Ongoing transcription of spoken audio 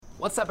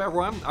What's up,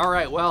 everyone? All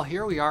right, well,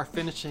 here we are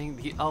finishing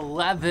the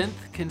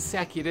 11th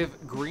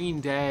consecutive green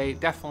day.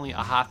 Definitely a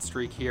hot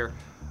streak here.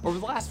 Over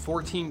the last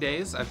 14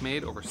 days, I've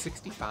made over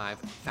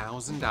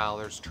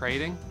 $65,000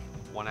 trading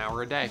 1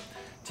 hour a day.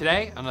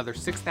 Today, another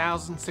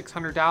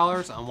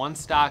 $6,600 on one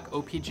stock,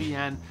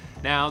 OPGN.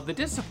 Now, the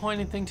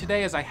disappointing thing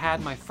today is I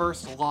had my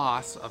first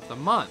loss of the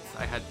month.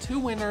 I had 2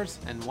 winners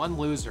and 1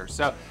 loser.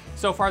 So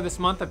far this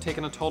month, I've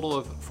taken a total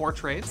of 4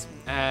 trades,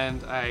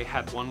 and I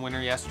had 1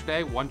 winner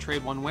yesterday, 1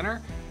 trade, 1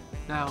 winner.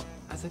 Now,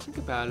 as I think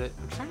about it,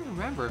 I'm trying to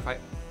remember if I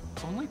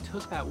only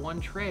took that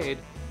 1 trade,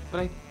 but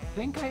I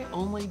think I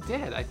only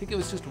did. I think it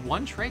was just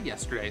 1 trade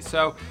yesterday.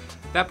 So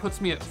that puts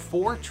me at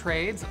 4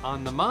 trades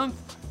on the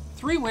month,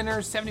 3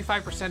 winners,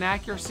 75%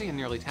 accuracy, and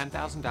nearly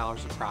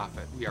 $10,000 of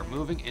profit. We are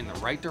moving in the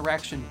right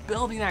direction,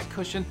 building that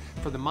cushion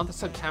for the month of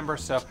September.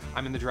 So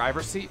I'm in the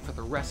driver's seat for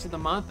the rest of the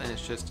month, and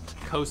it's just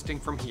coasting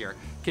from here.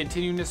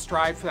 Continuing to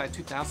strive for that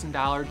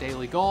 $2,000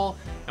 daily goal.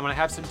 And when I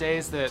have some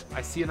days that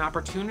I see an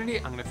opportunity,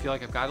 I'm gonna feel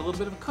like I've got a little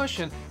bit of a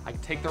cushion. I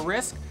can take the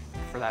risk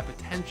for that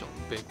potential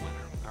big winner.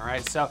 All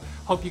right, so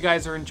hope you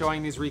guys are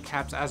enjoying these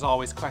recaps. As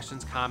always,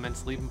 questions,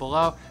 comments, leave them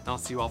below, and I'll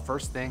see you all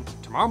first thing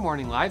tomorrow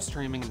morning, live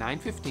streaming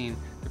 9:15,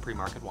 the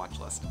pre-market watch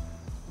list.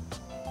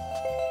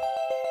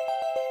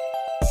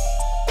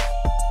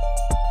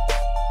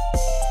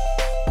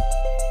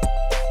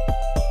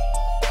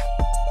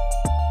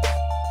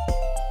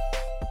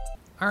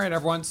 All right,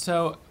 everyone,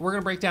 so we're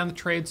gonna break down the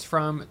trades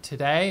from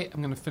today.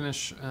 I'm gonna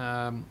finish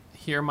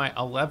here my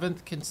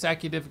 11th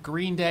consecutive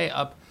green day,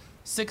 up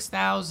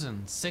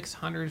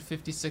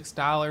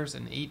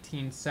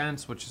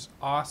 $6,656.18, which is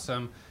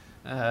awesome.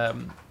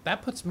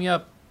 That puts me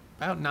up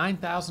about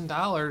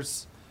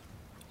 $9,000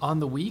 on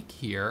the week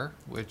here,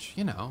 which,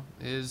 you know,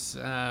 is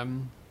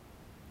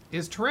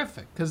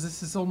terrific because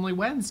this is only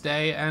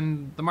Wednesday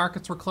and the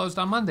markets were closed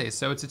on Monday.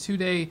 So it's a 2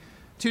 days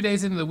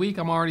into the week.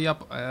 I'm already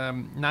up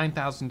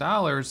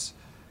 $9,000,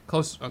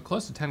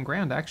 close to 10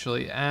 grand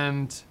actually.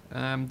 And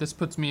this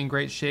puts me in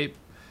great shape,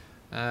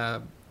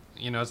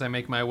 you know, as I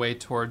make my way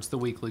towards the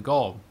weekly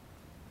goal.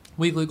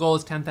 Weekly goal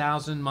is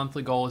 10,000,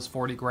 monthly goal is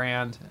 40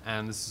 grand,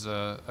 and this is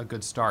a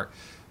good start.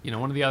 You know,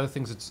 one of the other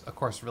things that's, of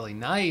course, really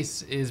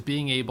nice is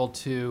being able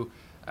to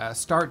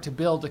start to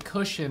build a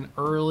cushion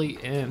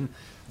early in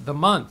the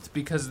month,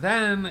 because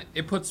then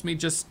it puts me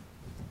just,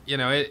 you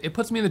know, it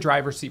puts me in the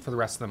driver's seat for the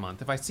rest of the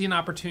month. If I see an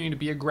opportunity to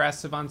be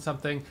aggressive on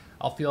something,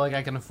 I'll feel like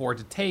I can afford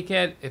to take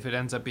it. If it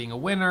ends up being a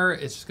winner,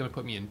 it's just gonna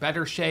put me in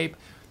better shape.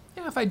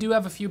 Yeah, if I do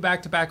have a few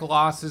back-to-back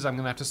losses, I'm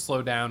gonna have to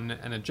slow down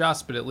and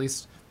adjust, but at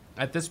least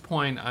at this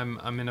point,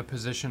 I'm in a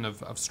position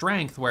of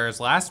strength, whereas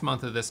last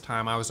month at this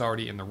time, I was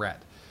already in the red.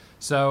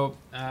 So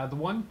the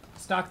one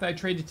stock that I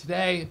traded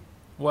today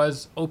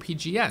was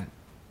OPGN.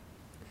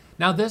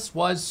 Now this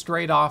was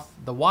straight off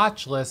the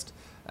watch list,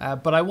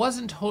 but I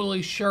wasn't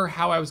totally sure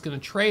how I was gonna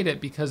trade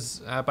it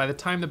because by the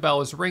time the bell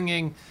was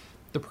ringing,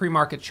 the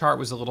pre-market chart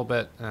was a little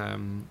bit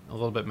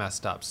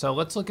messed up. So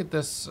let's look at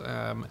this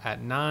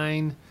at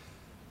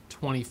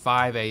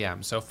 9:25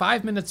 a.m. So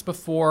 5 minutes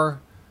before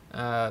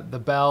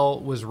the bell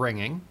was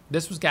ringing.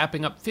 This was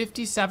gapping up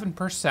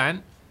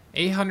 57%,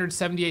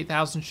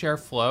 878,000 share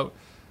float,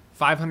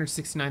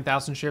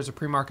 569,000 shares of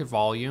pre-market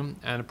volume,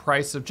 and a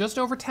price of just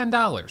over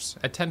 $10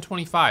 at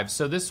 10.25.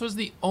 So this was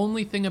the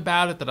only thing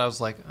about it that I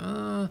was like,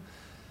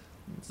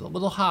 it's a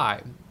little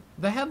high.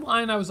 The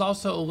headline I was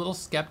also a little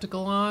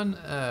skeptical on,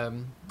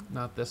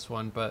 not this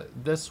one, but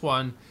this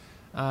one,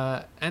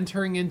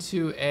 entering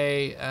into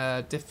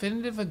a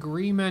definitive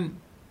agreement,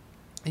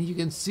 and you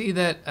can see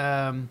that,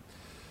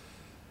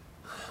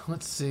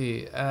 let's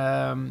see,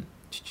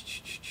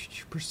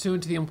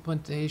 pursuant to the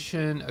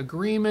implementation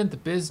agreement, the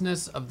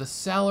business of the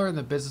seller and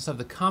the business of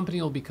the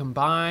company will be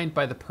combined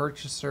by the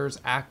purchaser's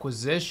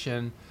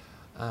acquisition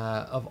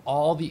of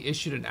all the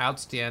issued and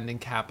outstanding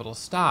capital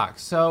stock.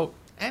 So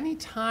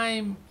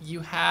anytime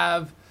you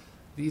have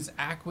these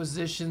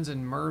acquisitions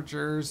and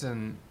mergers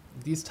and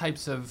these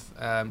types of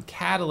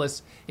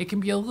catalysts, it can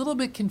be a little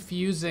bit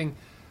confusing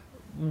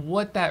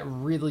what that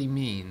really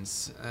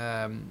means.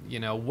 You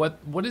know,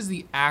 what is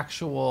the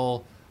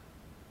actual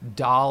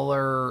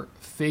dollar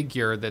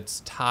figure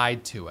that's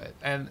tied to it?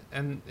 And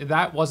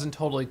that wasn't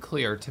totally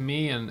clear to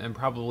me and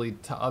probably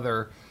to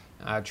other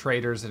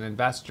traders and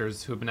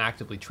investors who have been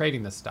actively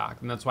trading this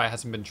stock. And that's why it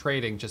hasn't been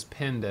trading, just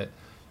pinned at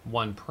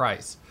one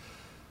price.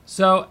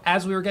 So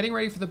as we were getting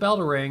ready for the bell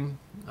to ring,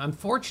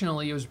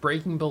 unfortunately, it was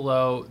breaking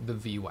below the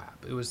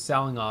VWAP. It was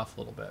selling off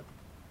a little bit.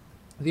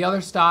 The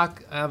other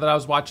stock that I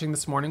was watching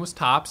this morning was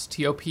TOPS,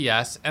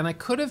 TOPS, and I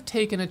could have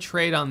taken a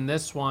trade on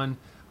this one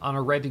on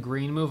a red to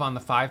green move on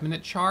the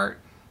 5-minute chart.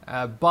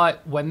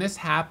 But when this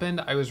happened,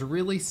 I was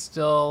really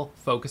still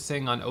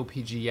focusing on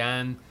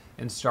OPGN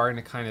and starting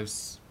to kind of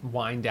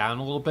wind down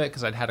a little bit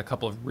because I'd had a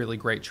couple of really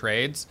great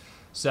trades.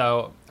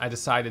 So I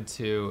decided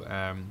to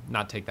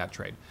not take that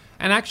trade.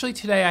 And actually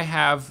today I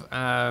have,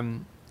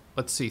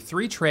 let's see,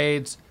 3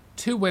 trades,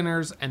 2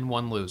 winners and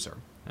 1 loser.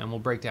 And we'll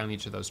break down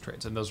each of those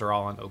trades, and those are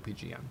all on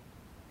OPGN.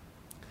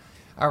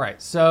 All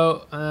right,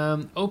 so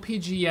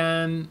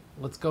OPGN,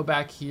 let's go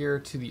back here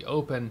to the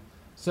open.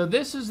 So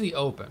this is the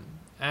open,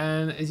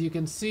 and as you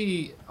can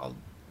see, I'll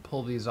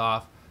pull these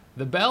off.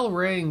 The bell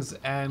rings,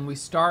 and we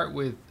start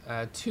with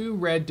two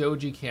red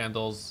doji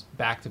candles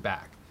back to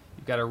back.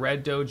 You've got a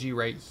red doji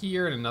right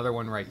here and another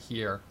one right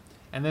here.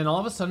 And then all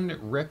of a sudden it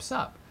rips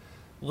up.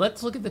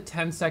 Let's look at the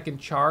 10-second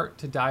chart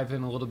to dive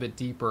in a little bit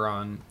deeper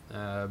on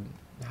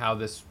how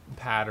this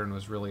pattern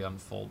was really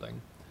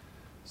unfolding.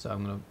 So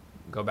I'm going to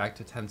go back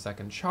to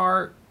 10-second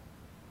chart.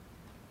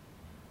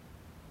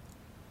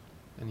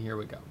 And here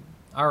we go.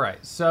 All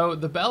right, so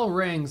the bell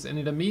rings and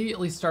it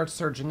immediately starts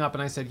surging up.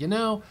 And I said, you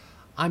know,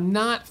 I'm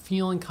not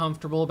feeling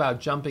comfortable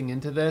about jumping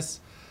into this.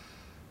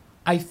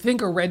 I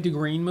think a red to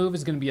green move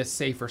is going to be a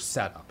safer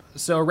setup.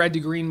 So a red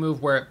to green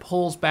move where it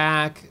pulls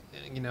back,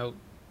 you know,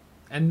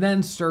 and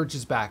then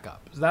surges back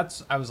up.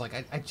 So I was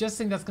like, I just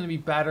think that's going to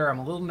be better. I'm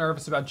a little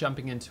nervous about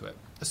jumping into it.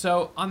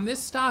 So on this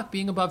stock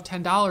being above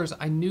 $10,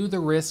 I knew the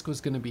risk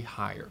was going to be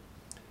higher.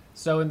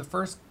 So in the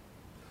first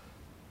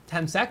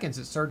 10 seconds,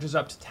 it surges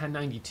up to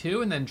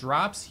 1092 and then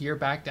drops here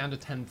back down to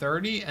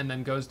 1030 and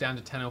then goes down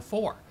to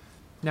 1004.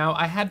 Now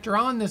I had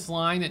drawn this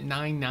line at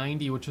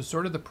 990, which was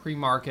sort of the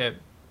pre-market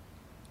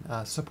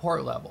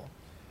support level.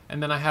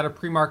 And then I had a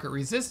pre-market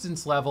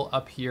resistance level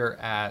up here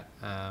at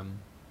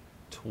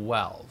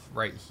 12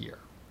 right here.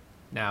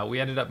 Now we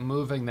ended up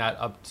moving that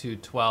up to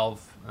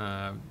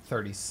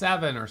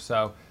 1237 or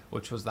so,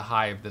 which was the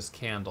high of this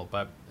candle.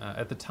 But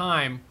at the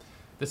time,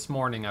 this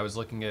morning, I was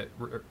looking at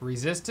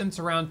resistance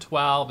around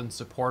 12 and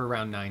support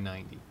around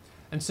 990.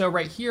 And so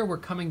right here, we're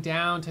coming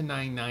down to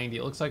 990.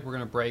 It looks like we're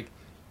going to break.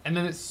 And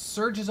then it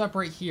surges up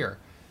right here.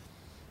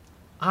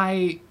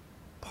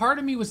 Part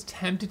of me was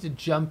tempted to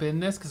jump in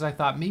this because I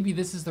thought maybe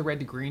this is the red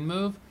to green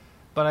move.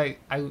 But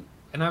I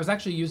was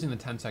actually using the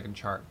 10-second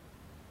chart.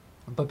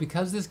 But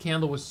because this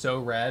candle was so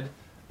red,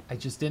 I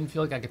just didn't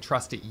feel like I could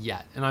trust it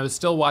yet. And I was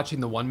still watching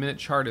the 1-minute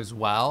chart as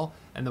well,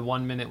 and the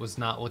 1 minute was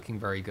not looking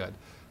very good.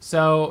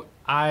 So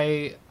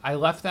I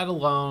left that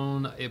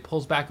alone. It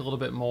pulls back a little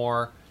bit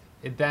more.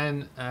 It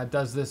then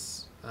does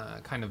this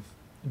kind of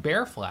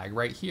bear flag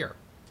right here.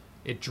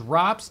 It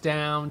drops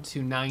down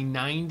to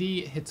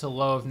 990, hits a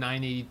low of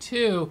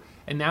 982,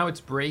 and now it's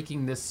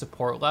breaking this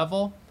support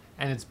level,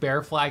 and it's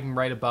bear flagging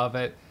right above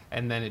it,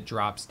 and then it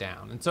drops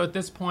down. And so at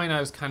this point, I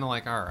was kind of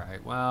like, all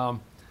right, well,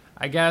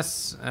 I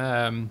guess,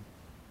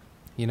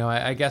 you know,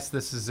 I guess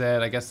this is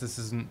it. I guess this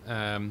isn't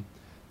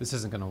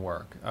going to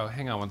work. Oh,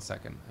 hang on one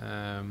second.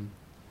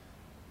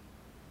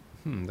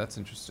 That's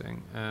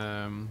interesting.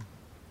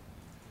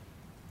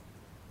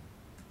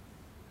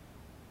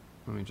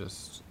 Let me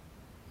just,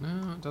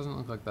 no, it doesn't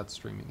look like that's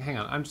streaming. Hang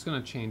on, I'm just going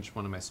to change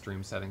one of my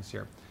stream settings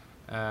here.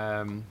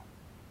 Let's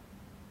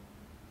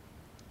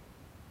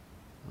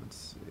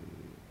see.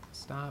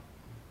 Stop.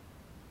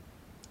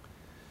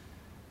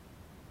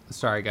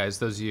 Sorry, guys,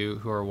 those of you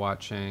who are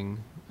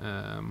watching.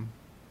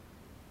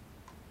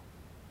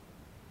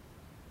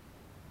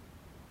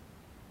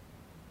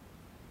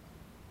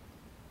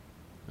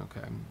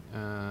 Okay.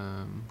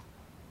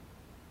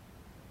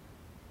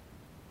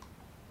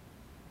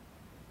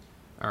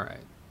 All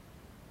right.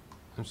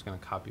 I'm just going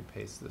to copy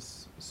paste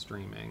this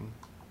streaming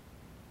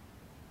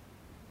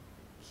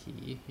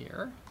key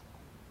here.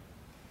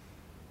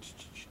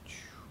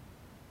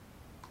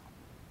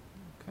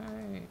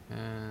 Okay,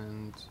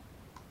 and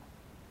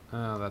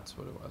oh, that's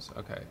what it was.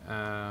 Okay,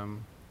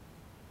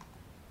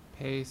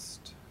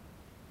 paste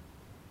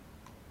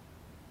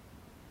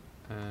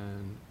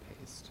and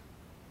paste.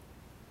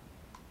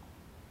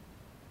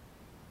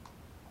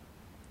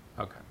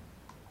 Okay.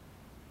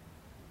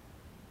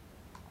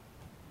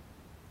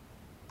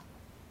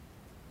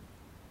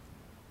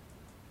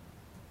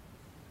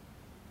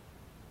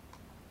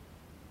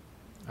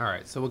 All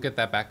right, so we'll get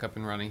that back up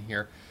and running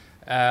here.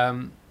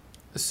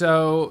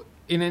 So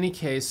in any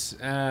case,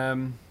 I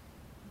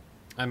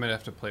might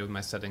have to play with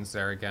my settings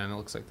there again. It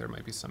looks like there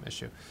might be some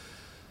issue.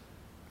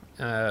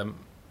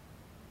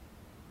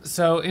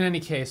 So in any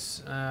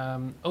case,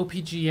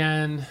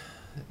 OPGN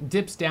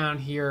dips down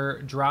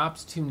here,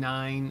 drops to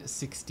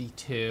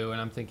 962,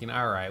 and I'm thinking,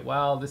 all right,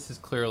 well, this is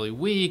clearly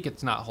weak.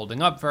 It's not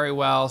holding up very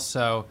well,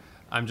 so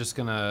I'm just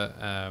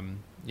gonna,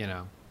 you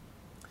know,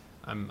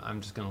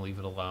 I'm just gonna leave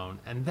it alone.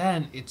 And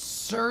then it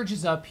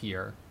surges up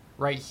here,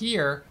 right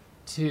here,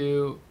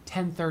 to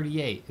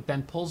 1038. It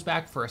then pulls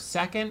back for a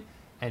second,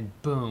 and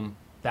boom,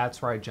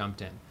 that's where I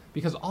jumped in.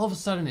 Because all of a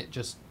sudden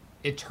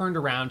it turned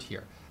around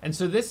here. And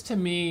so this, to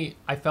me,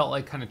 I felt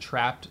like kind of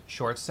trapped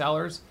short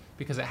sellers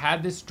because it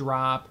had this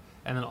drop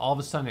and then all of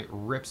a sudden it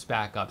rips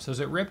back up. So as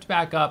it ripped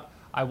back up,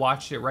 I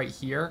watched it right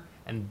here,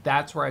 and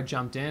that's where I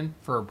jumped in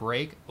for a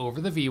break over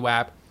the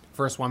VWAP,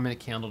 first 1 minute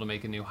candle to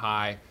make a new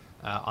high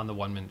on the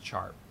 1 minute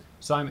chart.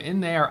 So I'm in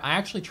there. I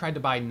actually tried to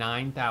buy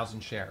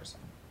 9,000 shares.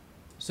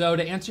 So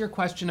to answer your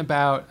question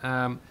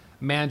about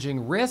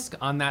managing risk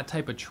on that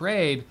type of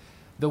trade,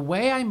 the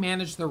way I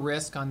managed the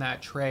risk on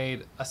that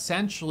trade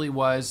essentially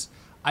was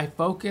I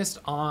focused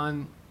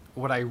on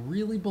what I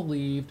really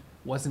believed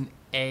was an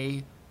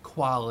A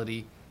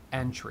quality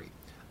entry.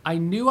 I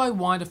knew I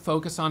wanted to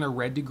focus on a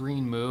red to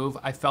green move.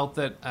 I felt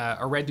that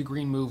a red to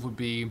green move would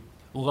be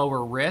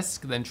lower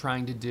risk than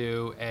trying to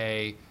do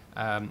a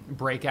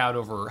breakout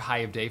over high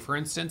of day, for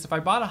instance. If I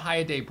bought a high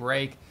of day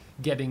break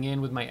getting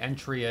in with my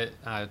entry at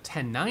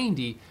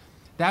 1090,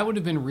 that would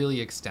have been really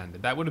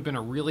extended. That would have been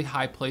a really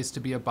high place to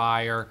be a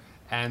buyer,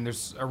 and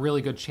there's a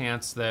really good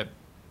chance that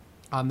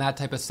on that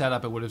type of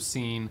setup it would have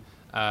seen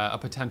a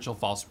potential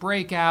false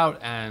breakout,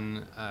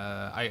 and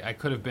I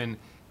could have been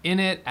in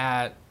it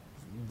at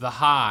the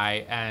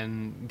high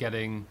and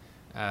getting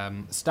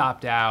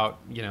stopped out,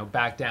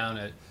 back down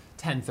at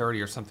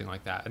 1030 or something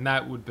like that. And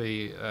that would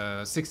be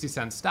a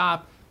 60-cent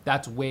stop.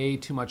 That's way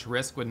too much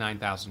risk with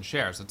 9,000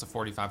 shares. That's a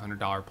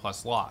 $4,500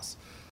 plus loss.